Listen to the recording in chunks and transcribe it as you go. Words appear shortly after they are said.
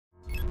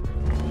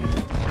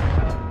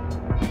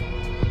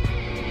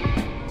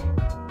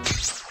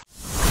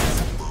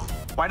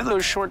Why do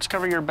those shorts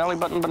cover your belly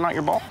button but not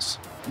your balls?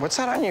 What's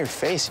that on your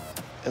face?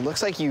 It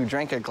looks like you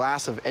drank a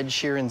glass of Ed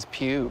Sheeran's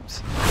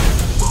pubes.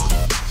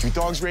 You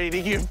dogs ready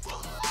to give?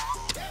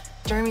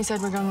 Jeremy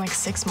said we're going like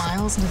 6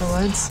 miles into the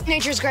woods.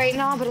 Nature's great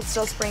and all, but it's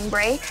still spring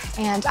break,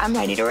 and I'm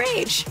ready to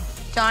rage.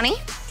 Johnny,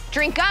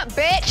 drink up,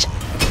 bitch.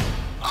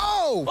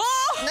 Oh!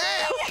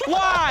 Snap!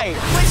 Why?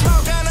 We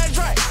smoke and I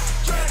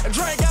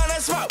drink and I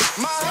smoke.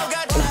 My hoe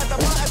got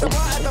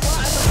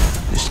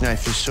This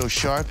knife is so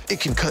sharp,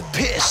 it can cut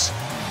piss.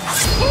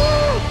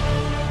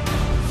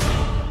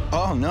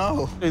 Oh,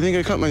 no. I think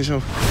I cut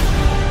myself.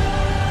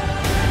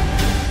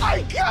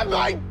 I got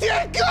my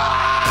dick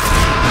off!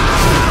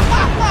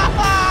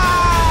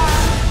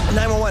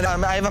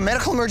 911, I have a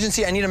medical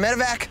emergency. I need a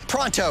medevac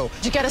pronto.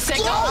 Did you get a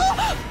signal?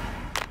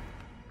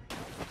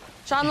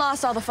 Sean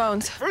lost all the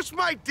phones. First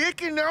my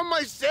dick and now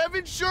my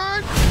 7,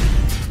 Sean?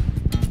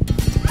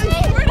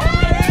 Hey,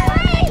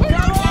 Renee!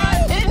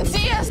 They didn't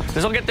see us.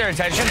 This will get their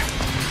attention.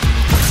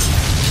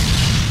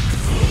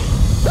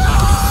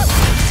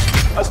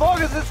 As long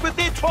as it's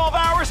within 12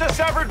 hours, a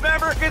severed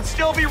member can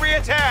still be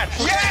reattached.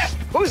 Yes!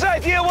 Whose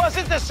idea was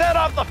it to set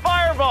off the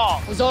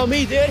fireball? It was all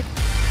me, dude.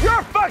 You're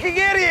a fucking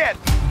idiot!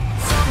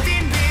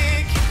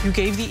 You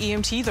gave the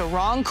EMT the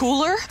wrong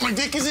cooler? My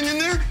dick isn't in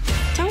there?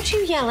 Don't you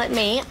yell at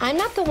me. I'm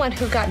not the one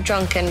who got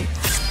drunken.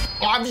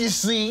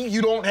 Obviously,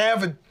 you don't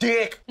have a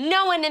dick.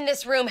 No one in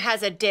this room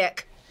has a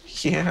dick.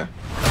 Yeah.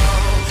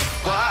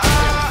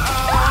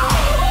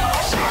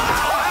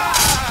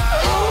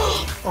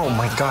 Oh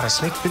my God, a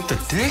snake bit the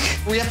dick?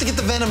 We have to get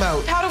the venom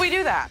out. How do we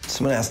do that?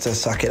 Someone has to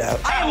suck it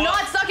out. I am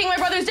not sucking my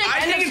brother's dick.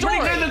 I think it's pretty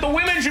good that the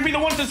women should be the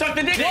ones to suck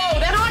the dick. Whoa,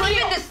 that's Not pretty...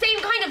 even the same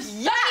kind of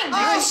sucking.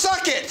 I will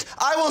suck it.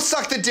 I will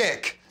suck the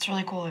dick. It's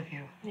really cool of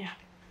you. Yeah.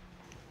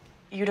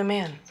 You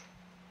demand.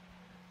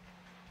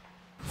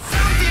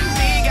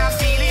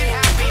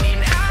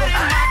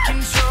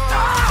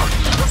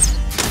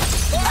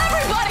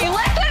 Everybody,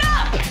 listen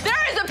up!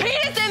 There is a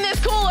penis in this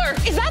cooler.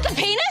 Is that the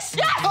penis?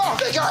 Yes! Oh,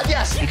 thank God,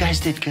 yes. You guys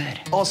did good.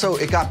 Also,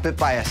 it got bit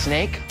by a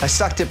snake. I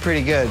sucked it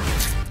pretty good.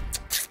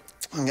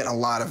 I'm getting a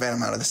lot of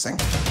venom out of this thing.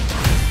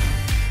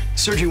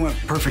 Surgery went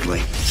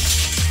perfectly.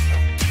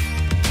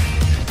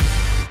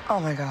 Oh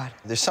my God.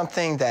 There's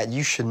something that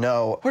you should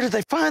know. Where did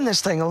they find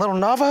this thing? A little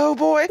Navajo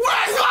boy?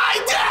 Where's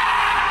my dick?